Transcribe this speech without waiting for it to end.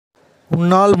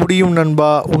உன்னால் முடியும் நண்பா,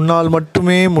 உன்னால்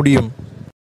மட்டுமே முடியும்.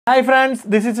 Hi friends,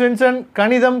 this is Vincent.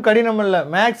 கணிதம் கடினம் இல்லை,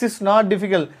 மேக்ஸ் இஸ் நாட்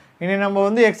டிஃபிகல்ட். இனி நம்ம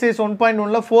எக்ஸசைஸ்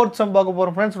 1.1 4th சம் பார்க்க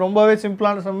போகிறோம் ஃப்ரெண்ட்ஸ். ரொம்பவே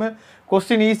சிம்பிளான சம்மு.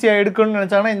 கொஸ்டின் ஈஸியாக எடுக்கணும்னு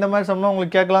நினச்சாங்கன்னா இந்த மாதிரி சம்லாம்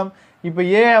உங்களுக்கு கேட்கலாம். இப்போ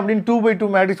ஏ அப்படின்னு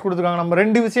 2/2 மேட்ரிக்ஸ் கொடுத்துருக்காங்க. நம்ம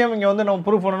ரெண்டு விஷயம் இங்கே நம்ம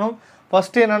ப்ரூவ் பண்ணணும்.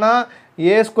 ஃபஸ்ட்டு என்னென்னா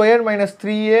a² -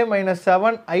 3a -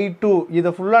 7i2 இதை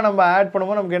ஃபுல்லாக நம்ம ஆட்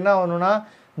பண்ணும்போது நமக்கு என்ன வரணும்னா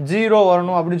 0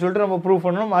 வரணும் அப்படின்னு சொல்லிட்டு நம்ம ப்ரூவ்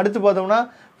பண்ணணும். அடுத்து பார்த்தோம்னா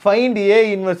ஃபைண்ட் ஏ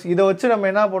இன்வெர்ஸ். இதை வச்சு நம்ம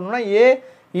என்ன பண்ணணும்னா ஏ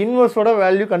இன்வெர்ஸோட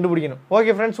வேல்யூ கண்டுபிடிக்கணும்.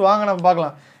 ஓகே ஃப்ரெண்ட்ஸ், வாங்க நம்ம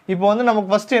பார்க்கலாம். இப்போ நமக்கு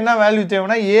ஃபஸ்ட்டு என்ன வேல்யூ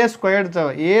தேவைன்னா a²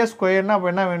 தேவை. a²னா அப்போ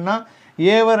என்ன வேணும்னா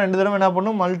ஏவை 2 தடவை என்ன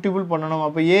பண்ணணும், மல்டிபிள் பண்ணணும்.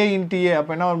 அப்போ a × a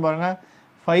அப்போ என்ன வரும் பாருங்கள்,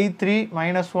 5 3 -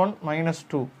 1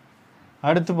 - 2.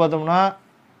 அடுத்து பார்த்தோம்னா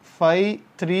 5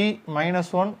 3 -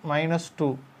 1 -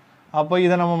 2. அப்போ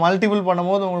இதை நம்ம மல்டிபிள்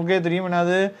பண்ணும்போது உங்களுக்கே தெரியும்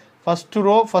என்னது, ஃபஸ்ட்டு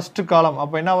ரோ ஃபஸ்ட்டு காலம்.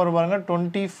 அப்போ என்ன வரும் பாருங்கள்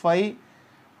 25.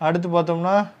 அடுத்து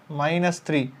பார்த்தோம்னா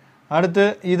 -3. அடுத்து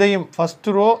இதையும்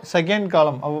ஃபஸ்ட்டு ரோ செகண்ட்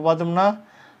காலம். அப்போ பார்த்தோம்னா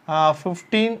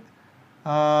 15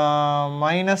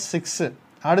 -6.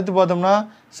 அடுத்து பார்த்தோம்னா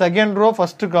செகண்ட் ரோ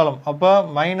ஃபஸ்ட்டு காலம். அப்போ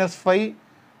 -5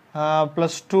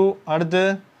 + 2. அடுத்து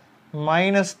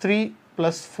 -3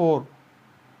 + 4.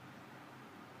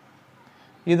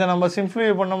 இதை நம்ம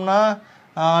சிம்ப்ளிஃபை பண்ணோம்னா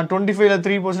 25ல்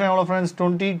 3% எவ்வளோ ஃப்ரெண்ட்ஸ்,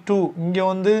 22. இங்கே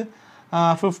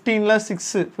 15ல்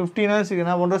 6. 15ல் 6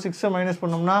 என்ன பண்ணுறோம், 6 மைனஸ்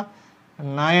பண்ணோம்னா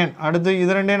 9. அடுத்து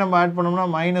இது ரெண்டே நம்ம ஆட் பண்ணோம்னா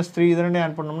 -3. இது ரெண்டே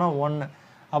ஆட் பண்ணோம்னா 1.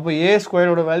 அப்போ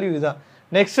a² வேல்யூ இதுதான்.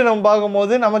 நெக்ஸ்ட்டு நம்ம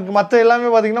பார்க்கும்போது நமக்கு மற்ற எல்லாமே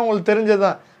பார்த்திங்கன்னா உங்களுக்கு தெரிஞ்சது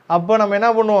தான். அப்போ நம்ம என்ன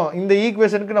பண்ணுவோம், இந்த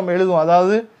ஈக்குவேஷனுக்கு நம்ம எழுதுவோம்.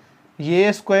 அதாவது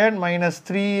a² -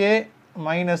 3a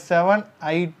 -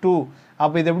 7i2.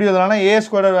 அப்போ இது எப்படி எழுதலாம்னா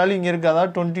a² வேல்யூ இங்கே இருக்குது.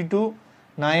 அதாவது 22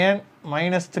 9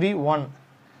 -3 1.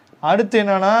 அடுத்து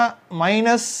என்னென்னா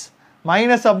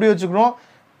மைனஸ் அப்படி வச்சுக்கிறோம்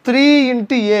 3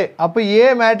 × a. அப்போ a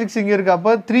மேட்ரிக்ஸ் இங்கே இருக்குது.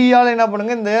 அப்போ 3ஆல் என்ன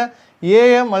பண்ணுங்கள், இந்த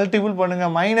ஏயை மல்டிபிள்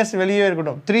பண்ணுங்கள். மைனஸ் வெளியே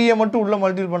இருக்கட்டும். 3ஐ மட்டும் உள்ளே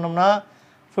மல்டிபிள் பண்ணோம்னா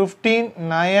 15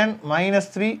 9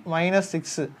 -3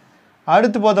 -6.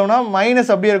 அடுத்து பார்த்தோம்னா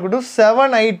மைனஸ் அப்படியே இருக்கட்டும்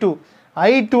 7i2.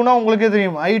 i2னா உங்களுக்கே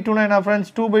தெரியும். i2னா என்ன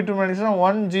ஃப்ரெண்ட்ஸ், 2/2 மேட்ரிக்ஸ்னா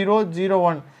 1 0 0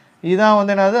 1.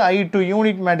 இதான் என்னது i2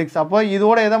 யூனிட் மேட்ரிக்ஸ். அப்போ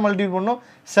இதோட எதை மல்டிபிள் பண்ணணும்,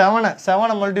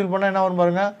 7ஐ மல்டிபிள் பண்ணால் என்ன வரும்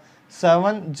பாருங்கள்,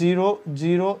 7 0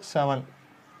 0 7.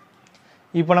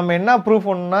 இப்போ நம்ம என்ன ப்ரூஃப்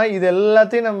பண்ணணும்னா இது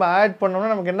எல்லாத்தையும் நம்ம ஆட் பண்ணோம்னா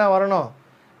நமக்கு என்ன வரணும்,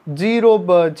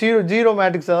 0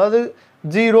 மேட்ரிக்ஸ், அதாவது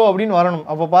 0 அப்படின்னு வரணும்.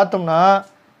 அப்போ பார்த்தோம்னா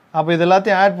அப்போ இது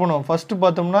எல்லாத்தையும் ஆட் பண்ணுவோம். ஃபஸ்ட்டு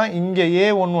பார்த்தோம்னா இங்கே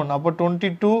a11. அப்போ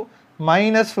 22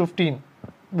 -15.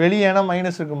 வெளியே ஏன்னா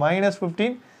மைனஸ் இருக்குது,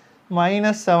 -15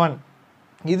 -7.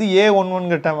 இது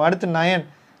a11 டைம். அடுத்து 9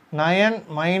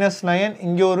 -9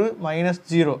 இங்கே ஒரு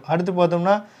 -0. அடுத்து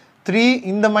பார்த்தோம்னா 3.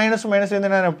 இந்த மைனஸ்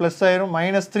என்ன ப்ளஸ் ஆயிரும்,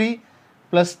 -3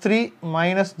 + 3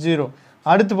 -0.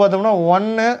 அடுத்து பார்த்தோம்னா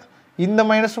 1. இந்த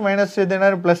மைனஸ்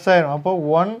என்ன ப்ளஸ் ஆயிரும். அப்போ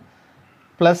 1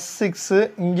 + 6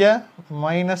 இங்கே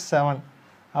 -7.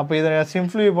 அப்போ இதை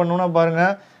சிம்ப்ளிஃபை பண்ணணும்னா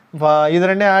பாருங்கள், இது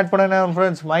ரெண்டே ஆட் பண்ண என்ன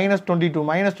ஃப்ரெண்ட்ஸ், -22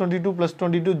 -22 +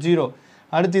 22 0.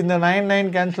 அடுத்து இந்த 9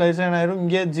 கேன்சல் ஆயிடுச்சு, என்ன ஆயிரும்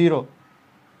இங்கே 0.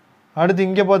 அடுத்து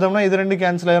இங்கே பார்த்தோம்னா இது ரெண்டு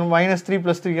கேன்சல் ஆயிரும், -3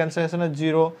 + 3 கேன்சல் ஆயிடுச்சுன்னா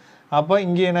 0. அப்போ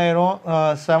இங்கே என்ன ஆயிரும்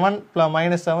 7 +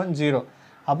 -7 0.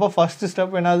 அப்போ ஃபஸ்ட்டு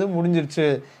ஸ்டெப் என்னது முடிஞ்சிருச்சு.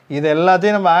 இது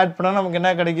எல்லாத்தையும் நம்ம ஆட் பண்ணால் நமக்கு என்ன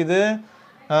கிடைக்குது,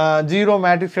 0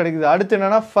 மேட்ரிக்ஸ் கிடைக்குது. அடுத்து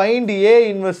என்னென்னா ஃபைண்ட் ஏ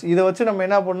இன்வெர்ஸ். இதை வச்சு நம்ம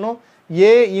என்ன பண்ணணும்,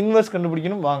 ஏ இன்வெர்ஸ்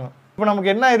கண்டுபிடிக்கணும். வாங்க இப்போ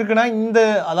நமக்கு என்ன இருக்குன்னா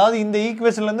அதாவது இந்த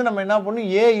ஈக்குவேஷன்லேருந்து நம்ம என்ன பண்ணணும்,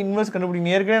 ஏ இன்வெர்ஸ்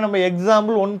கண்டுபிடிக்கணும். ஏற்கனவே நம்ம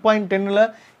எக்ஸாம்பிள் 1.10ல்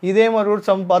இதே மாதிரி ஒரு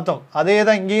சம் பார்த்தோம். அதே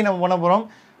தான் இங்கேயும் நம்ம பண்ண போகிறோம்.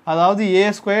 அதாவது a²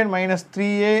 -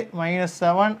 3a -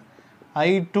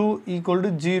 7i2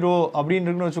 = 0 அப்படின்னு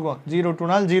இருக்குன்னு வச்சுக்கோம். 0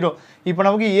 2 0. இப்போ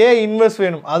நமக்கு ஏ இன்வெர்ஸ்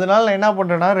வேணும். அதனால நான் என்ன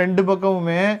பண்ணுறேன்னா ரெண்டு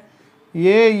பக்கமுமே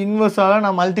ஏ இன்வெர்ஸால்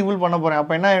நான் மல்டிபிள் பண்ண போகிறேன்.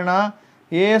 அப்போ என்ன ஆகுனா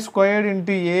a²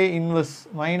 × a inverse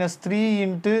 -3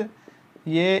 ×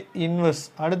 a inverse.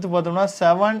 அடுத்து பார்த்தோம்னா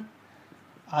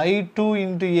 7i2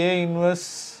 × a inverse,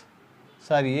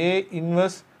 a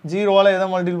inverse 0வால் எதை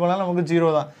மல்டிபிள் பண்ணாலும் நமக்கு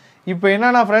 0 தான். இப்போ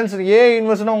என்னென்னா ஃப்ரெண்ட்ஸ், ஏ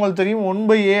இன்வெர்ஸ்னால் உங்களுக்கு தெரியும்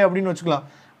 1/a அப்படின்னு வச்சுக்கலாம்.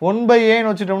 1/aன்னு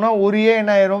வச்சுட்டோம்னா ஒரு ஏ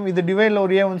என்ன ஆயிரும், இது டிவைடில்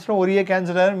ஒரு ஏ வந்துச்சுன்னா ஒரு ஏ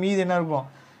கேன்சல் ஆயிரும், மீது என்ன இருக்கும்,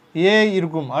 ஏ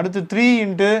இருக்கும். அடுத்து 3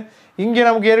 × இங்கே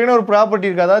நமக்கு ஏற்கனவே ஒரு ப்ராப்பர்ட்டி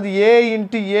இருக்குது. அதாவது a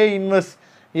 × a inverse,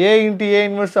 a × a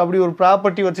inverse அப்படி ஒரு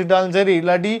ப்ராப்பர்ட்டி வச்சுட்டாலும் சரி,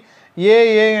 இல்லாட்டி ஏ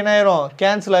என்ன ஆயிரும்,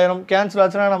 கேன்சல் ஆயிரும். கேன்சல்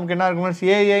ஆச்சுன்னா நமக்கு என்ன இருக்கும்,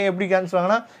 ஏ எப்படி கேன்சல்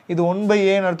ஆகுனா இது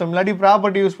 1/aன்னு அர்த்தம். இல்லாட்டி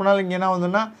ப்ராப்பர்ட்டி யூஸ் பண்ணாலும் இங்கே என்ன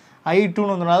வந்துன்னா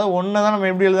i2ன்னு வந்துடும். அதாவது 1 தான் நம்ம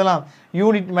எப்படி எழுதலாம்,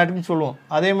 யூனிட் மேட்ரிக்ஸ் சொல்லுவோம்.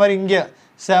 அதே மாதிரி இங்கே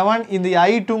 7 இந்த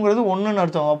i2ங்கிறது 1ன்னு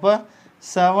அர்த்தம். அப்போ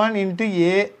 7 ×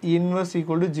 a இன்வெர்ஸ்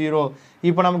 = 0.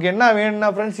 இப்போ நமக்கு என்ன வேணும்னா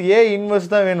ஃப்ரெண்ட்ஸ், ஏ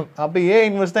இன்வெர்ஸ் தான் வேணும். அப்போ ஏ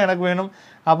இன்வெர்ஸ் தான் எனக்கு வேணும்.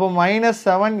 அப்போ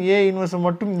 -7 a இன்வெர்ஸ்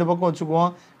மட்டும் இந்த பக்கம்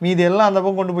வச்சுக்குவோம். மீதி எல்லாம் அந்த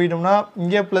பக்கம் கொண்டு போயிட்டோம்னா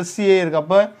இங்கே +a இருக்குது.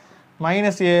 அப்போ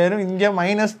மைனஸ் ஏ ஆயிரும். இங்கே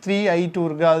மைனஸ் 3i2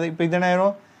 இருக்குது. அது இப்போ இது என்ன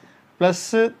ஆயிரும்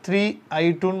ப்ளஸ்ஸு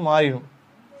 3i2ன்னு மாறிடும்.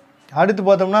 அடுத்து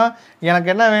பார்த்தோம்னா எனக்கு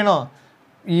என்ன வேணும்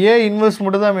ஏ இன்வெர்ஸ்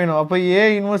மட்டும் தான் வேணும். அப்போ ஏ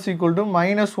இன்வெர்ஸ் ஈக்குவல் டு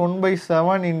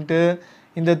 -1/7 இன்ட்டு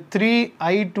இந்த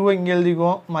 3i2 இங்கே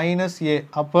எழுதிக்கும் மைனஸ் ஏ.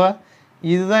 அப்போ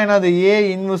இதுதான் என்னது ஏ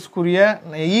இன்வெர்ஸ்க்குரிய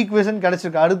ஈக்குவேஷன்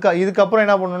கிடச்சிருக்கு. இதுக்கப்புறம்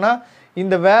என்ன பண்ணணும்னா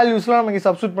இந்த வேல்யூஸ்லாம் நம்ம இங்கே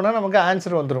சப்ஸ்டியூட் பண்ணால் நமக்கு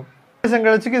ஆன்சர் வந்துடும். ஈக்குவேஷன்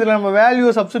கிடச்சிக்கு இதில் நம்ம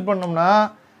வேல்யூவை சப்ஸ்டியூட் பண்ணோம்னா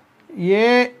ஏ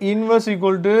இன்வெர்ஸ்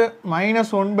ஈக்குவல் டு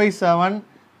 -1/7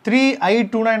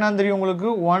 3i2னா என்னன்னு தெரியும் உங்களுக்கு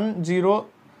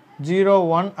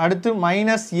 1001. அடுத்து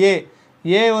மைனஸ்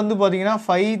ஏ வந்து பார்த்தீங்கன்னா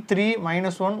 5 3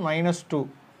 -1 -2.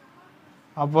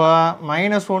 அப்போ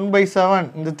 -1/7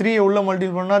 இந்த 3 உள்ள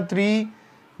மல்டிபிள் பண்ணால்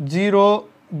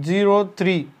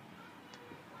 3003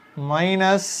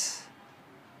 மைனஸ்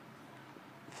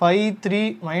 5 3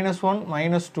 -1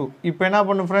 -2. இப்போ என்ன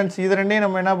பண்ணும் ஃப்ரெண்ட்ஸ் இது ரெண்டையும்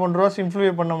நம்ம என்ன பண்ணுறோம்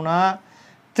சிம்ப்ளிஃபை பண்ணோம்னா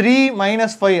 3 -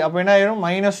 5 அப்போ என்ன ஆயிரும்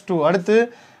 -2. அடுத்து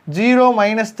 0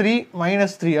 -3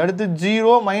 -3. அடுத்து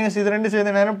 0 மைனஸ் இது ரெண்டு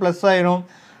சேர்ந்து என்ன ஆயிரும் ப்ளஸ் ஆயிரும்.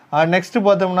 நெக்ஸ்ட்டு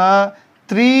பார்த்தோம்னா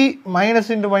 3 மைனஸ்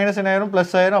இன்ட்டு மைனஸ் என்ன ஆயிரும்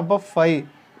ப்ளஸ் ஆயிரும். அப்போ 5.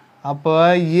 அப்போ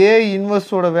ஏ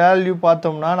இன்வெர்ஸோட வேல்யூ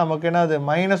பார்த்தோம்னா நமக்கு என்னது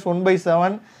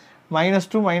 -1/7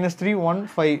 -2 -3 1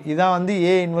 5. இதான் வந்து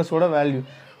ஏ இன்வெர்ஸோட வேல்யூ.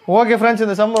 ஓகே ஃப்ரெண்ட்ஸ்,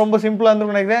 இந்த சம் ரொம்ப சிம்பிளாக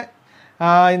இருந்துன்னு நினைக்கிறேன்.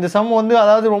 இந்த சம் வந்து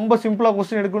அதாவது ரொம்ப சிம்பிளாக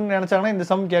கொஸ்டின் எடுக்கணும்னு நினச்சாங்கன்னா இந்த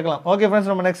சம் கேட்கலாம். ஓகே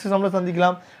ஃப்ரெண்ட்ஸ், நம்ம நெக்ஸ்ட் சம்மில்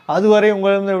சந்திக்கலாம். அதுவரை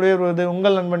உங்களிடம் விடைபெறுவது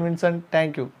உங்கள் நண்பன் வின்சென்ட்.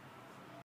 தேங்க்யூ.